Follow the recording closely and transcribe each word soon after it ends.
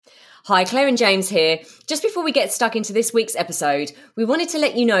Hi, Claire and James here. Just before we get stuck into this week's episode, we wanted to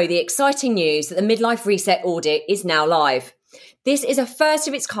let you know the exciting news that the Midlife Reset audit is now live. This is a first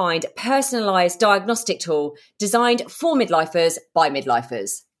of its kind personalised diagnostic tool designed for midlifers by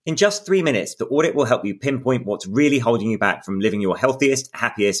midlifers. In just 3 minutes, the audit will help you pinpoint what's really holding you back from living your healthiest,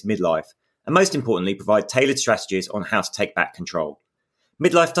 happiest midlife, and most importantly, provide tailored strategies on how to take back control.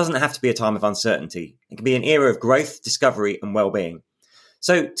 Midlife doesn't have to be a time of uncertainty. It can be an era of growth, discovery, and well-being.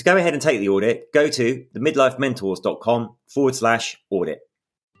 So to go ahead and take the audit, go to themidlifementors.com/audit.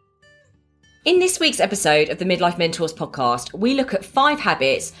 In this week's episode of the Midlife Mentors podcast, we look at 5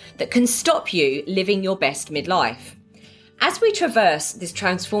 habits that can stop you living your best midlife. As we traverse this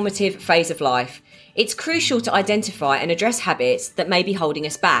transformative phase of life, it's crucial to identify and address habits that may be holding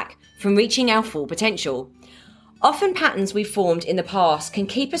us back from reaching our full potential. Often patterns we've formed in the past can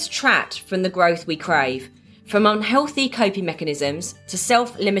keep us trapped from the growth we crave. From unhealthy coping mechanisms to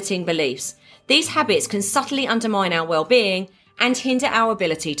self-limiting beliefs, these habits can subtly undermine our well-being and hinder our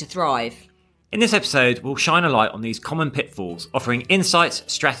ability to thrive. In this episode, we'll shine a light on these common pitfalls, offering insights,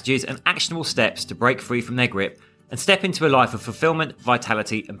 strategies, and actionable steps to break free from their grip and step into a life of fulfillment,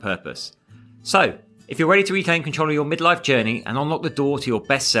 vitality, and purpose. So, if you're ready to reclaim control of your midlife journey and unlock the door to your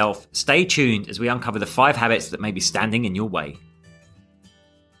best self, stay tuned as we uncover the 5 habits that may be standing in your way.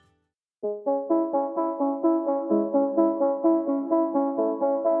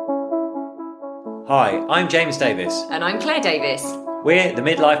 Hi, I'm James Davis. And I'm Claire Davis. We're the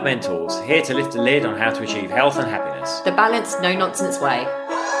Midlife Mentors, here to lift the lid on how to achieve health and happiness. The balanced, no-nonsense way.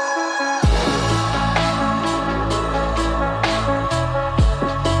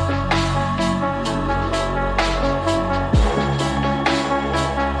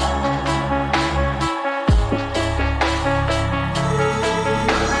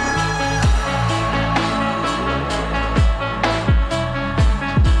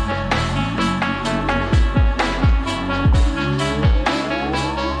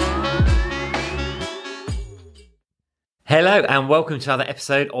 Hello and welcome to another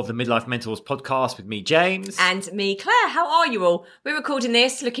episode of the Midlife Mentors podcast with me, James. And me, Claire. How are you all? We're recording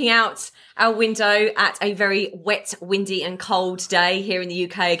this looking out our window at a very wet, windy and cold day here in the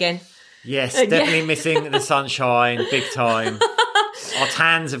UK again. Yes, definitely missing the sunshine big time. Our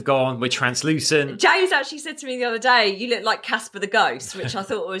tans have gone, we're translucent. James actually said to me the other day, you look like Casper the Ghost, which I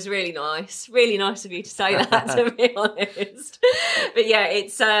thought was really nice. Really nice of you to say that, to be honest. But yeah,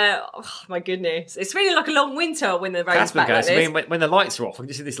 it's, oh my goodness. It's really like a long winter when the rain's Casper back Ghost, like this. I mean, when the lights are off, I can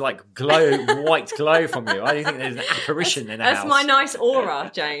just see this like glow, white glow from you. I do think there's an apparition in the house. That's my nice aura,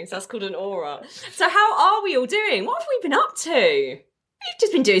 James. That's called an aura. So how are we all doing? What have we been up to? We've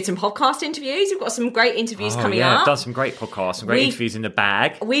just been doing some podcast interviews. We've got some great interviews coming up. I've done some great podcasts, some great interviews in the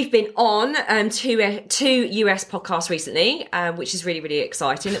bag. We've been on two US podcasts recently, which is really, really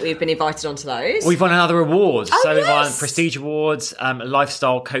exciting that we've been invited onto those. We've won another award. Oh, so yes. we won Prestige Awards,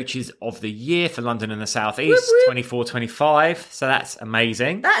 Lifestyle Coaches of the Year for London and the South East, 24-25. So that's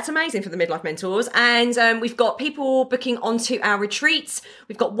amazing. That's amazing for the Midlife Mentors. And we've got people booking onto our retreats.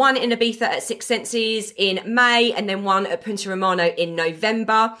 We've got one in Ibiza at Six Senses in May, and then one at Punta Romano in November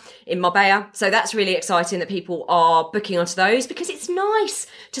in Marbella. So that's really exciting that people are booking onto those because it's nice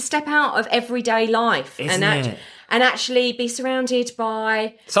to step out of everyday life and actually be surrounded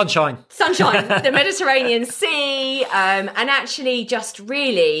by sunshine, the Mediterranean Sea, and actually just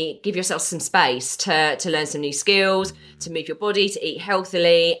really give yourself some space to learn some new skills, to move your body, to eat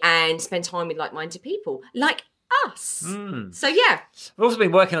healthily, and spend time with like-minded people like us. So yeah. We've also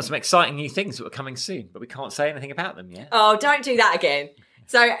been working on some exciting new things that are coming soon, but we can't say anything about them yet. Oh, don't do that again.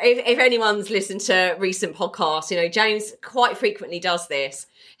 So if anyone's listened to recent podcasts, you know, James quite frequently does this.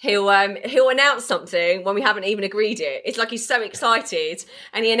 He'll announce something when we haven't even agreed it. It's like he's so excited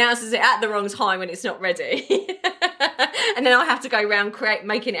and he announces it at the wrong time when it's not ready. And then I have to go around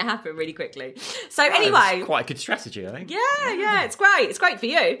making it happen really quickly. So anyway. It's quite a good strategy, I think. Yeah, it's great. It's great for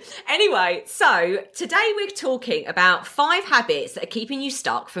you. Anyway, so today we're talking about 5 habits that are keeping you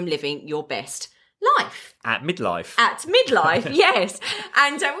stuck from living your best life. At midlife, yes.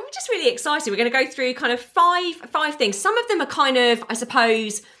 And we're just really excited. We're going to go through kind of five things. Some of them are kind of, I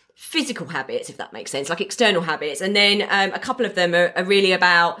suppose, physical habits, if that makes sense, like external habits. And then a couple of them are really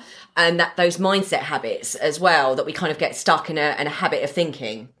about those mindset habits as well, that we kind of get stuck in a habit of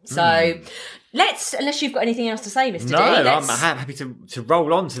thinking. So unless you've got anything else to say, Mr. D. No, I'm happy to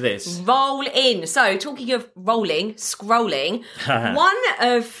roll on to this. Roll in. So talking of scrolling, one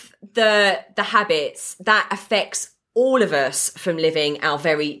of the habits that affects all of us from living our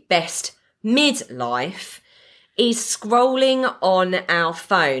very best midlife is scrolling on our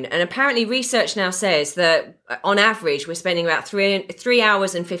phone. And apparently research now says that on average, we're spending about 3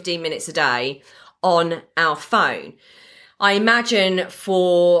 hours and 15 minutes a day on our phone. I imagine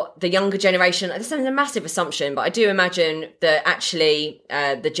for the younger generation, this is a massive assumption, but I do imagine that actually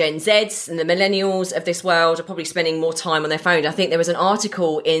the Gen Zs and the millennials of this world are probably spending more time on their phone. I think there was an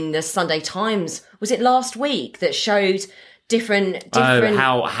article in the Sunday Times, was it last week, that showed different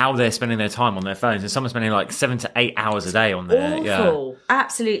how they're spending their time on their phones, and someone's spending like 7 to 8 hours a day on there. Awful.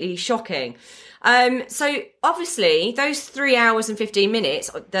 Absolutely shocking. So obviously those 3 hours and 15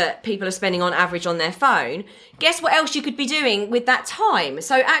 minutes that people are spending on average on their phone, guess what else you could be doing with that time?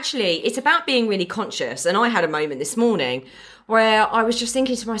 So actually it's about being really conscious. And I had a moment this morning where I was just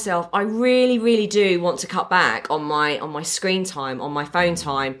thinking to myself, I really, really do want to cut back on my screen time, on my phone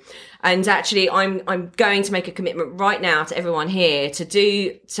time. And actually, I'm going to make a commitment right now to everyone here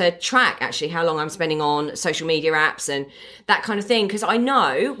to track actually how long I'm spending on social media apps and that kind of thing. Because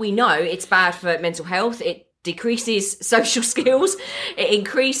we know it's bad for mental health. It decreases social skills. It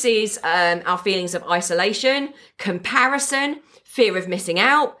increases our feelings of isolation, comparison, fear of missing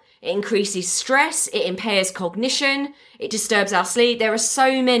out. It increases stress. It impairs cognition. It disturbs our sleep. There are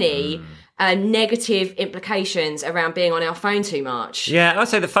so many negative implications around being on our phone too much. Yeah, I'd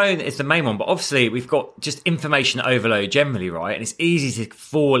say the phone is the main one, but obviously we've got just information overload generally, right? And it's easy to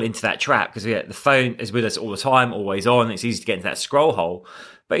fall into that trap because the phone is with us all the time, always on. It's easy to get into that scroll hole.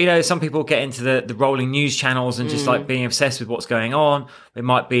 But, some people get into the rolling news channels and just like being obsessed with what's going on. They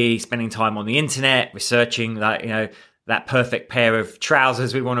might be spending time on the internet, researching that, that perfect pair of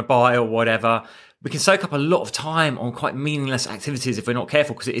trousers we want to buy or whatever. We can soak up a lot of time on quite meaningless activities if we're not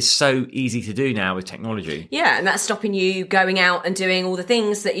careful, because it is so easy to do now with technology. Yeah, and that's stopping you going out and doing all the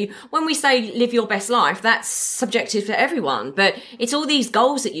things that when we say live your best life, that's subjective for everyone, but it's all these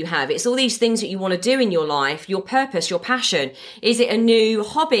goals that you have. It's all these things that you want to do in your life, your purpose, your passion. Is it a new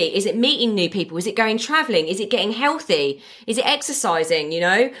hobby? Is it meeting new people? Is it going traveling? Is it getting healthy? Is it exercising,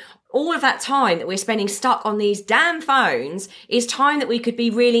 All of that time that we're spending stuck on these damn phones is time that we could be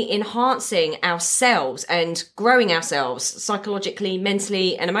really enhancing ourselves and growing ourselves psychologically,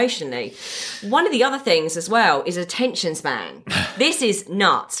 mentally, and emotionally. One of the other things as well is attention span. This is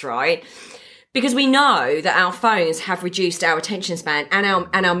nuts, right? Because we know that our phones have reduced our attention span and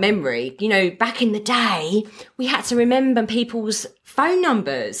our memory. Back in the day, we had to remember people's phone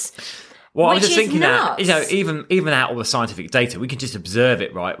numbers. Well, I was just thinking that, even out all the scientific data, we can just observe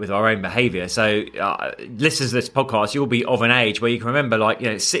it, right, with our own behaviour. So, listeners to this podcast, you'll be of an age where you can remember,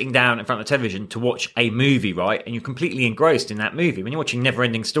 sitting down in front of the television to watch a movie, right, and you're completely engrossed in that movie. When you're watching Never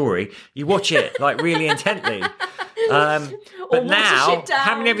Ending Story, you watch it, really intently. But now,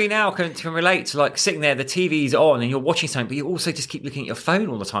 how many of you now can relate to sitting there, the TV's on and you're watching something, but you also just keep looking at your phone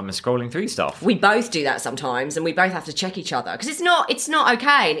all the time and scrolling through stuff? We both do that sometimes, and we both have to check each other because it's not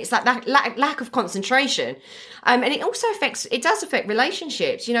okay, and it's like that lack of concentration, and it also does affect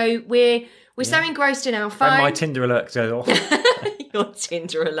relationships. We're so engrossed in our phone. And my Tinder alert goes off. Your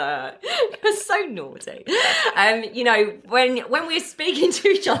Tinder alert. You're so naughty. When we're speaking to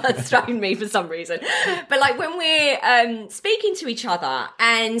each other, it's thrown me for some reason. But when we're speaking to each other,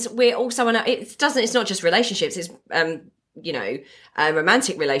 and we're also it's not just relationships, it's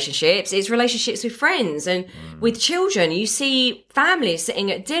romantic relationships, it's relationships with friends and with children. You see families sitting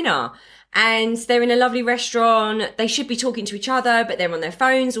at dinner and they're in a lovely restaurant. They should be talking to each other, but they're on their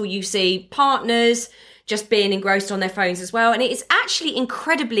phones. Or you see partners just being engrossed on their phones as well. And it is actually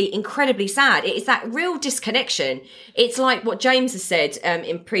incredibly, incredibly sad. It is that real disconnection. It's like what James has said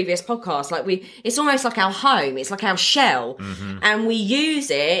in previous podcasts. It's almost like our home. It's like our shell. Mm-hmm. And we use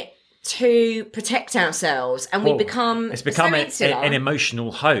it to protect ourselves, and we become an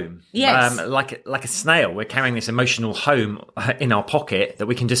emotional home. Yes. Like a snail, we're carrying this emotional home in our pocket that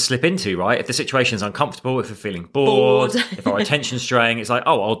we can just slip into, right? If the situation is uncomfortable, if we're feeling bored, if our attention's straying, it's like,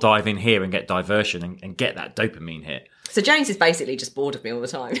 I'll dive in here and get diversion and get that dopamine hit. So James is basically just bored of me all the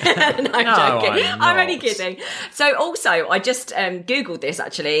time. No, I'm joking. I'm only kidding. So also, I just Googled this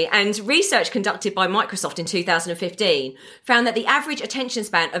actually, and research conducted by Microsoft in 2015 found that the average attention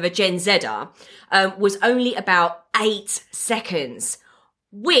span of a Gen Zer was only about 8 seconds,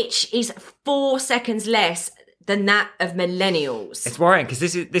 which is 4 seconds less than that of millennials. It's worrying because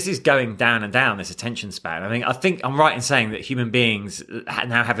this is going down and down, this attention span. I think I'm right in saying that human beings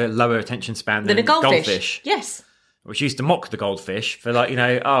now have a lower attention span than a goldfish. Yes. Which used to mock the goldfish for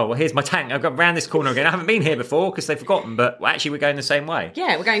here's my tank. I've got round this corner again. I haven't been here before because they've forgotten, but actually we're going the same way.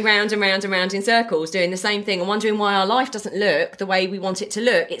 Yeah, we're going round and round and round in circles, doing the same thing and wondering why our life doesn't look the way we want it to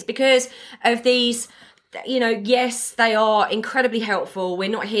look. It's because of these yes, they are incredibly helpful. We're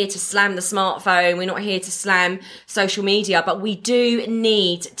not here to slam the smartphone. We're not here to slam social media, but we do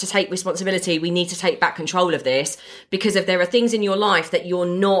need to take responsibility. We need to take back control of this, because if there are things in your life that you're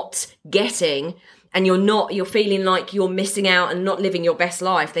not getting and you're feeling like you're missing out and not living your best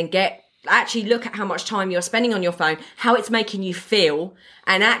life, then actually look at how much time you're spending on your phone, how it's making you feel,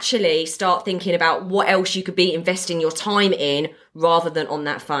 and actually start thinking about what else you could be investing your time in rather than on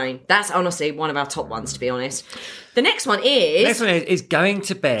that phone. That's honestly one of our top ones, to be honest. The next one is going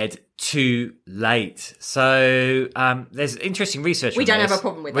to bed too late. So there's interesting research. We don't have a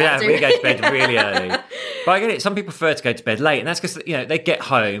problem with that. We go to bed really early. But I get it. Some people prefer to go to bed late, and that's because they get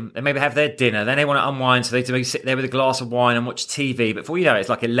home, they maybe have their dinner, then they want to unwind, so they maybe sit there with a glass of wine and watch TV. But before you know it, it's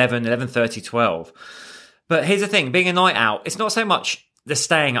like 11:30, 12. But here's the thing: being a night out, it's not so much the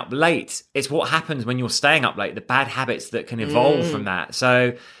staying up late; it's what happens when you're staying up late, the bad habits that can evolve from that.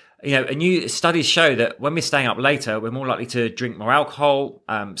 So, new studies show that when we're staying up later, we're more likely to drink more alcohol,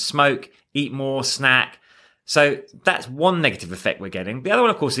 smoke, eat more, snack. So that's one negative effect we're getting. The other one,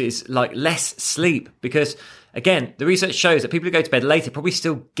 of course, is like less sleep, because again, the research shows that people who go to bed late are probably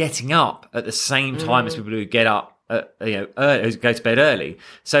still getting up at the same time as people who get up, who go to bed early.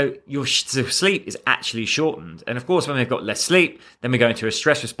 So your sleep is actually shortened. And of course, when we've got less sleep, then we go into a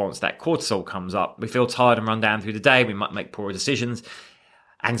stress response. That cortisol comes up. We feel tired and run down through the day. We might make poorer decisions.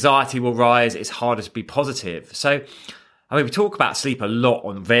 Anxiety will rise. It's harder to be positive. So, we talk about sleep a lot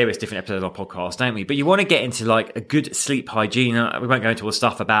on various different episodes of our podcast, don't we? But you want to get into like a good sleep hygiene. We won't go into all the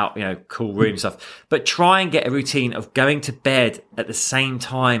stuff about, cool room stuff, but try and get a routine of going to bed at the same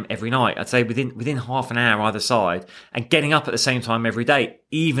time every night. I'd say within half an hour either side, and getting up at the same time every day,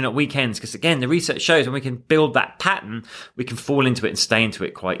 even at weekends. Because again, the research shows when we can build that pattern, we can fall into it and stay into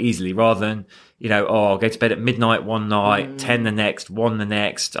it quite easily, rather than, I'll go to bed at midnight one night, 10 the next, 1 the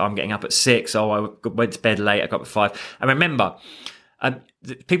next. I'm getting up at 6. I went to bed late. I got up at 5. And remember,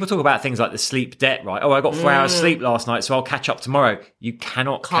 people talk about things like the sleep debt, right? I got 4 hours sleep last night, so I'll catch up tomorrow. You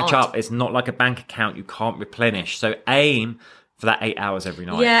cannot catch up. It's not like a bank account. You can't replenish. So aim for that 8 hours every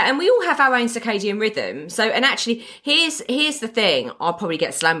night. Yeah, and we all have our own circadian rhythm. So, and actually, here's the thing. I'll probably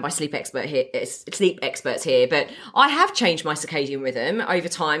get slammed by sleep experts here, but I have changed my circadian rhythm over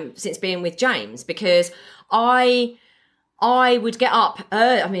time since being with James, because I would get up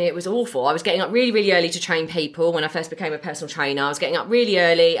early. I mean, it was awful. I was getting up really, really early to train people when I first became a personal trainer. I was getting up really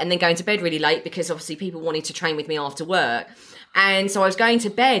early and then going to bed really late, because obviously people wanted to train with me after work. And so I was going to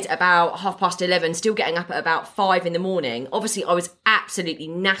bed about 11:30, still getting up at about 5 in the morning. Obviously, I was absolutely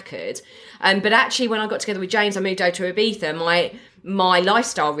knackered. But actually, when I got together with James, I moved over to Ibiza. My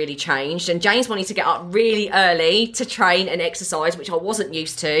lifestyle really changed, and James wanted to get up really early to train and exercise, which I wasn't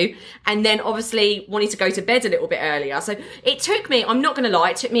used to. And then obviously wanted to go to bed a little bit earlier. So it took me, I'm not going to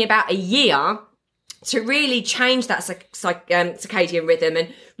lie, it took me about a year to really change that circadian rhythm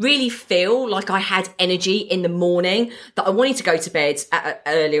and really feel like I had energy in the morning, that I wanted to go to bed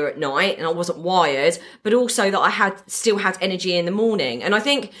earlier at night and I wasn't wired, but also that I still had energy in the morning. And I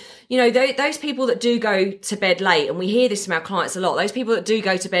think, those people that do go to bed late, and we hear this from our clients a lot, those people that do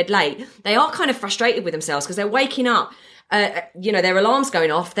go to bed late, they are kind of frustrated with themselves because they're waking up, their alarm's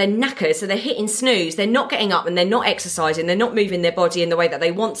going off, they're knackered, so they're hitting snooze, they're not getting up and they're not exercising, they're not moving their body in the way that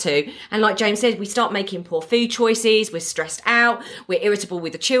they want to. And like James said, we start making poor food choices, we're stressed out, we're irritable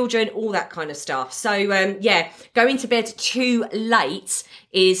with the children, all that kind of stuff. So, going to bed too late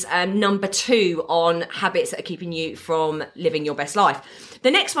is number 2 on habits that are keeping you from living your best life.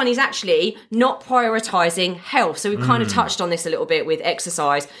 The next one is actually not prioritizing health. So we've kind of touched on this a little bit with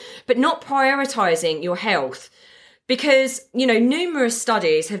exercise, but not prioritizing your health. Because, numerous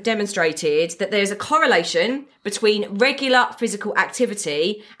studies have demonstrated that there's a correlation between regular physical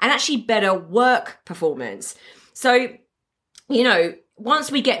activity and actually better work performance. So,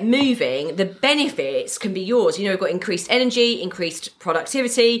 once we get moving, the benefits can be yours. We've got increased energy, increased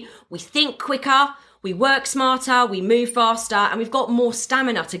productivity, we think quicker, we work smarter, we move faster, and we've got more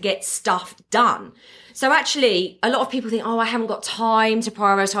stamina to get stuff done. So actually, a lot of people think, I haven't got time to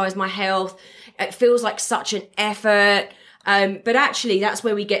prioritize my health. It feels like such an effort. But actually, that's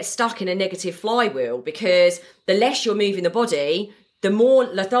where we get stuck in a negative flywheel, because the less you're moving the body, the more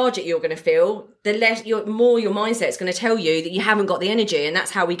lethargic you're going to feel, the more your mindset's going to tell you that you haven't got the energy. And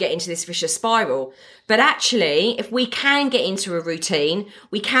that's how we get into this vicious spiral. But actually, if we can get into a routine,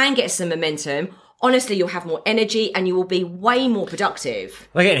 we can get some momentum, honestly, you'll have more energy and you will be way more productive.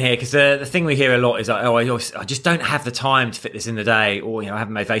 We're getting here because the thing we hear a lot is like, I just don't have the time to fit this in the day, or, I have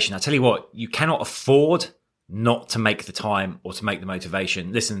motivation. I tell you what, you cannot afford not to make the time or to make the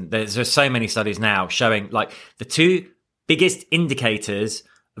motivation. Listen, there's so many studies now showing like the 2 biggest indicators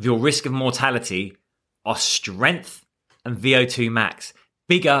of your risk of mortality are strength and VO2 max,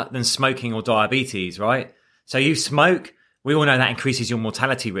 bigger than smoking or diabetes, right? So you smoke, we all know that increases your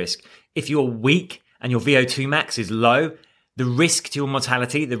mortality risk. If you're weak and your VO2 max is low, the risk to your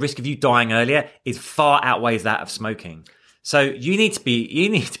mortality, the risk of you dying earlier, is far outweighs that of smoking. So you need to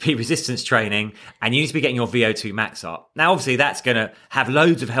be resistance training, and you need to be getting your VO2 max up. Now, obviously, that's going to have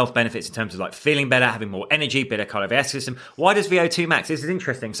loads of health benefits in terms of like feeling better, having more energy, better cardiovascular system. Why does VO2 max? This is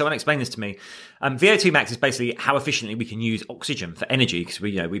interesting. Someone explained this to me. VO2 max is basically how efficiently we can use oxygen for energy, because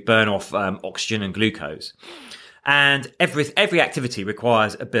we burn off oxygen and glucose. And every activity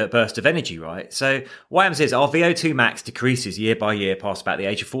requires a burst of energy, right? So what happens is our VO2 max decreases year by year past about the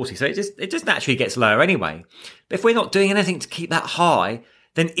age of 40. So it just naturally gets lower anyway. But if we're not doing anything to keep that high,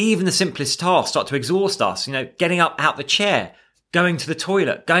 then even the simplest tasks start to exhaust us. Getting up out the chair, going to the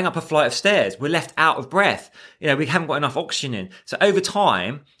toilet, going up a flight of stairs, we're left out of breath. We haven't got enough oxygen in. So over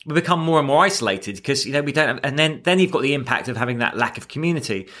time, we become more and more isolated because, we don't have, and then you've got the impact of having that lack of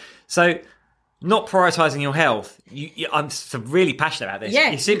community. So not prioritizing your health, I'm really passionate about this.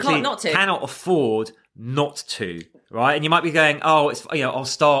 Yeah, you simply cannot afford not to, right? And you might be going, oh, it's I'll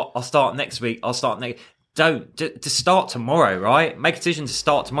start next week. Don't just start tomorrow, right? Make a decision to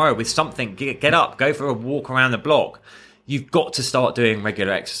start tomorrow with something. Get up, go for a walk around the block. You've got to start doing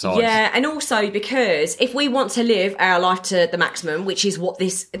regular exercise. Yeah, and also because if we want to live our life to the maximum, which is what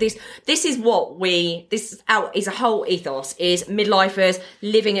this is a whole ethos, is midlifers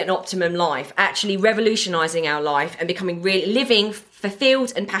living an optimum life, actually revolutionising our life and becoming really living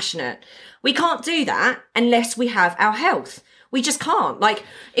fulfilled and passionate. We can't do that unless we have our health. We just can't. Like,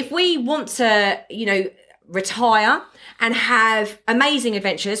 if we want to, retire and have amazing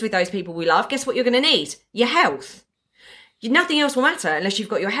adventures with those people we love, guess what you're going to need? Your health. Nothing else will matter unless you've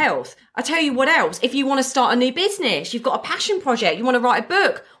got your health. I tell you what else, if you want to start a new business, you've got a passion project, you want to write a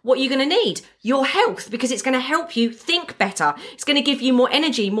book, what are you going to need? Your health, because it's going to help you think better. It's going to give you more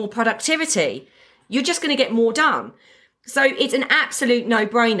energy, more productivity. You're just going to get more done. So it's an absolute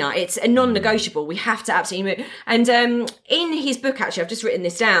no-brainer. It's a non-negotiable. We have to absolutely move. And in his book, actually, I've just written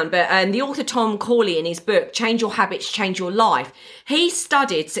this down, but the author Tom Corley, in his book, Change Your Habits, Change Your Life, he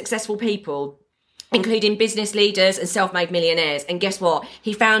studied successful people, including business leaders and self-made millionaires. And guess what?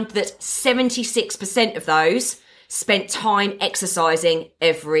 He found that 76% of those spent time exercising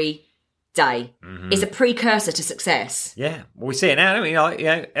every day. Mm-hmm. Is a precursor to success. Yeah. Well, we see it now, don't we?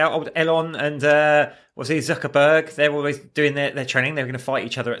 Old Elon and Zuckerberg, they're always doing their training. They're going to fight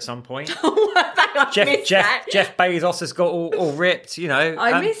each other at some point. Jeff Bezos has got all ripped,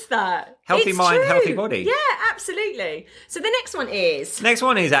 I missed that. Healthy mind, healthy body. Yeah, absolutely. So the next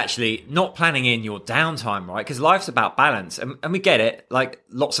one is actually not planning in your downtime, right? Because life's about balance. And we get it. Like,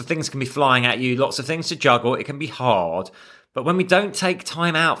 lots of things can be flying at you, lots of things to juggle. It can be hard. But when we don't take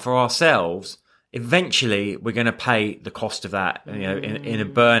time out for ourselves, eventually we're going to pay the cost of that, in a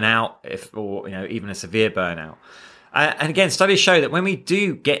burnout, or even a severe burnout. And again, studies show that when we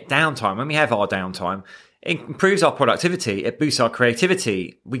do get downtime, when we have our downtime, it improves our productivity, it boosts our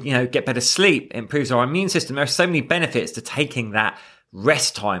creativity, we get better sleep, it improves our immune system. There are so many benefits to taking that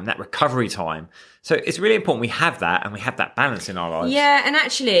rest time, that recovery time. So it's really important we have that, and we have that balance in our lives. Yeah, and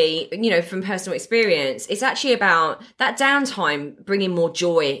actually, from personal experience, it's actually about that downtime bringing more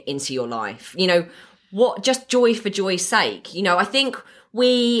joy into your life. Just joy for joy's sake. I think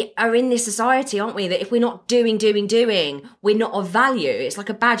we are in this society, aren't we, that if we're not doing, we're not of value. It's like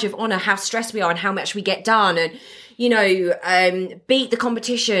a badge of honour how stressed we are and how much we get done, and, beat the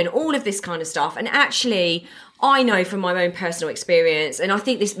competition, all of this kind of stuff. And actually, I know from my own personal experience, and I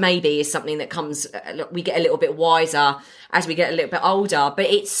think this maybe is something that comes, we get a little bit wiser as we get a little bit older, but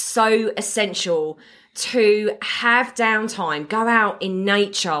it's so essential to have downtime, go out in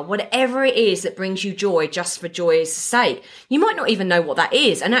nature, whatever it is that brings you joy just for joy's sake. You might not even know what that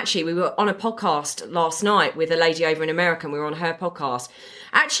is. And actually, we were on a podcast last night with a lady over in America, and we were on her podcast.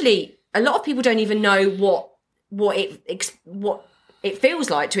 Actually, a lot of people don't even know what it feels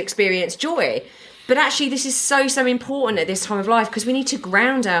like to experience joy. But actually, this is so important at this time of life, because we need to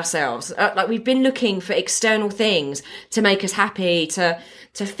ground ourselves. Like, we've been looking for external things to make us happy, to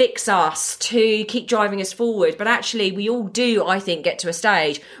fix us, to keep driving us forward. But actually, we all do, I think, get to a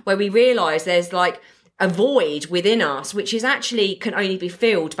stage where we realise there's like a void within us, which is actually can only be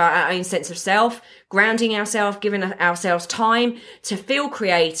filled by our own sense of self, grounding ourselves, giving ourselves time to feel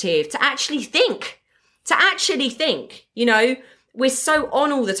creative, to actually think. We're so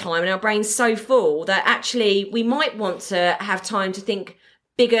on all the time and our brain's so full that actually we might want to have time to think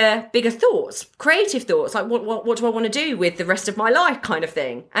bigger thoughts, creative thoughts, like what do I want to do with the rest of my life kind of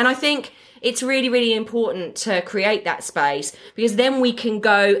thing. And I think it's really, really important to create that space, because then we can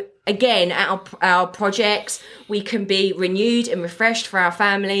go again, our projects, we can be renewed and refreshed for our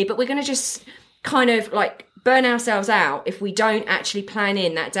family, but we're going to just kind of like burn ourselves out if we don't actually plan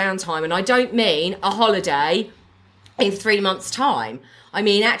in that downtime. And I don't mean a holiday in 3 months' time. I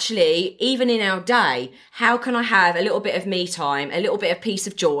mean, actually, even in our day, how can I have a little bit of me time, a little bit of peace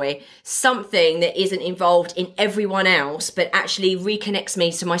of joy, something that isn't involved in everyone else, but actually reconnects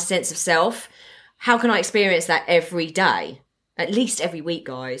me to my sense of self? How can I experience that every day? At least every week,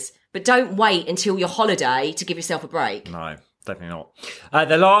 guys. But don't wait until your holiday to give yourself a break. No, definitely not.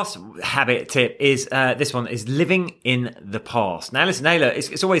 The last habit tip is this one is living in the past. Now, listen, Ayla,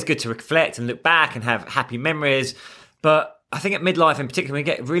 it's always good to reflect and look back and have happy memories, but I think at midlife in particular, we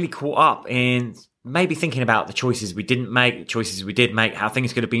get really caught up in maybe thinking about the choices we didn't make, the choices we did make, how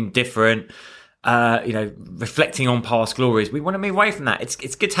things could have been different, reflecting on past glories. We want to move away from that.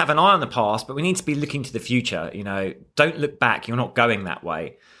 It's good to have an eye on the past, but we need to be looking to the future. Don't look back. You're not going that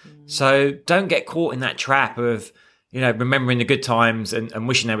way. So don't get caught in that trap of, remembering the good times and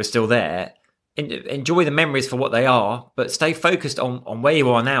wishing they were still there. Enjoy the memories for what they are, but stay focused on where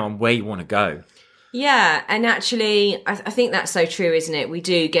you are now and where you want to go. Yeah, and actually, I think that's so true, isn't it? We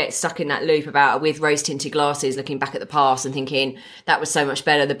do get stuck in that loop with rose-tinted glasses, looking back at the past and thinking, that was so much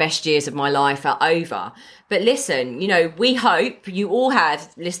better, the best years of my life are over. But listen, we hope you all had,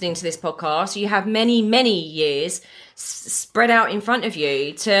 listening to this podcast, you have many, many years spread out in front of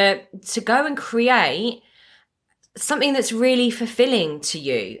you to go and create something that's really fulfilling to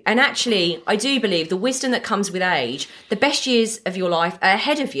you. And actually, I do believe the wisdom that comes with age, the best years of your life are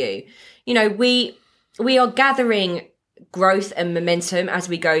ahead of you. We are gathering growth and momentum as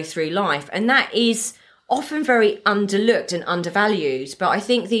we go through life. And that is often very underlooked and undervalued. But I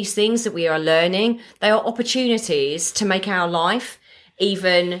think these things that we are learning, they are opportunities to make our life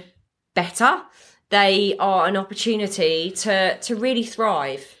even better. They are an opportunity to really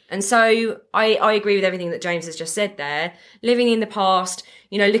thrive. And so I agree with everything that James has just said there. Living in the past,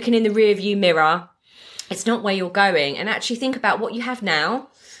 looking in the rear view mirror, it's not where you're going. And actually think about what you have now.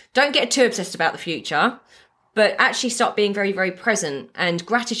 Don't get too obsessed about the future, but actually start being very, very present. And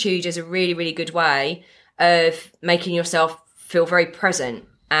gratitude is a really, really good way of making yourself feel very present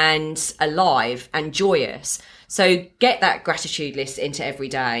and alive and joyous. So get that gratitude list into every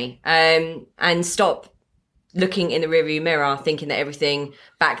day, and stop looking in the rearview mirror thinking that everything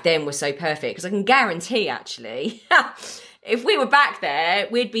back then was so perfect. Because I can guarantee, actually, if we were back there,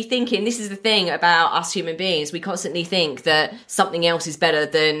 we'd be thinking, this is the thing about us human beings. We constantly think that something else is better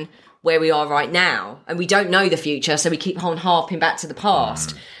than where we are right now. And we don't know the future, so we keep on harping back to the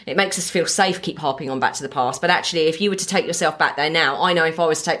past. It makes us feel safe, keep harping on back to the past. But actually, if you were to take yourself back there now, I know if I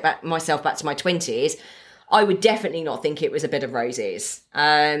was to take myself back to my 20s, I would definitely not think it was a bed of roses.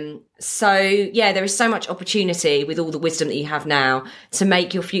 So yeah, there is so much opportunity with all the wisdom that you have now to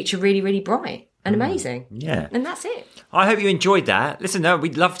make your future really, really bright and amazing. Yeah. And that's it. I hope you enjoyed that. Listen,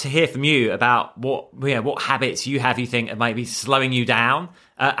 we'd love to hear from you about what habits you think are maybe slowing you down,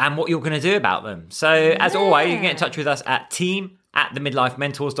 and what you're going to do about them. So as always, you can get in touch with us at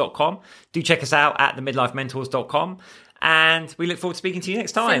team@themidlifementors.com. Do check us out at themidlifementors.com. And we look forward to speaking to you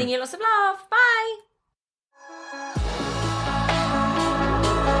next time. Sending you lots of love. Bye.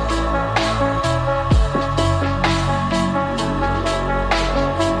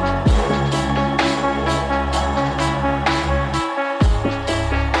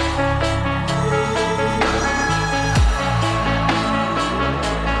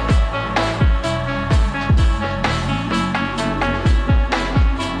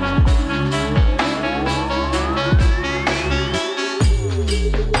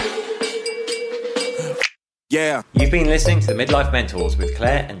 Yeah. You've been listening to The Midlife Mentors with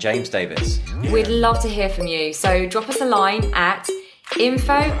Claire and James Davis. We'd love to hear from you. So drop us a line at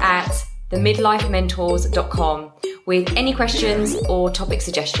info@themidlifementors.com with any questions or topic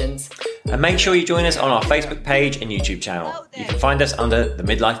suggestions. And make sure you join us on our Facebook page and YouTube channel. You can find us under The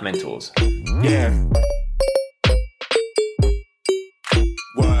Midlife Mentors. Yeah.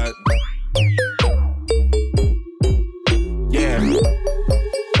 What? Yeah.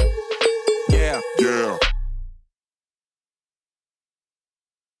 Yeah. Yeah.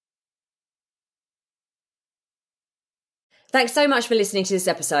 Thanks so much for listening to this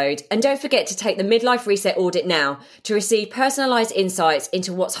episode. And don't forget to take the Midlife Reset Audit now to receive personalised insights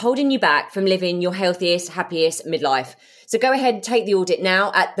into what's holding you back from living your healthiest, happiest midlife. So go ahead and take the audit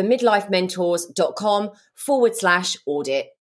now at themidlifementors.com/audit.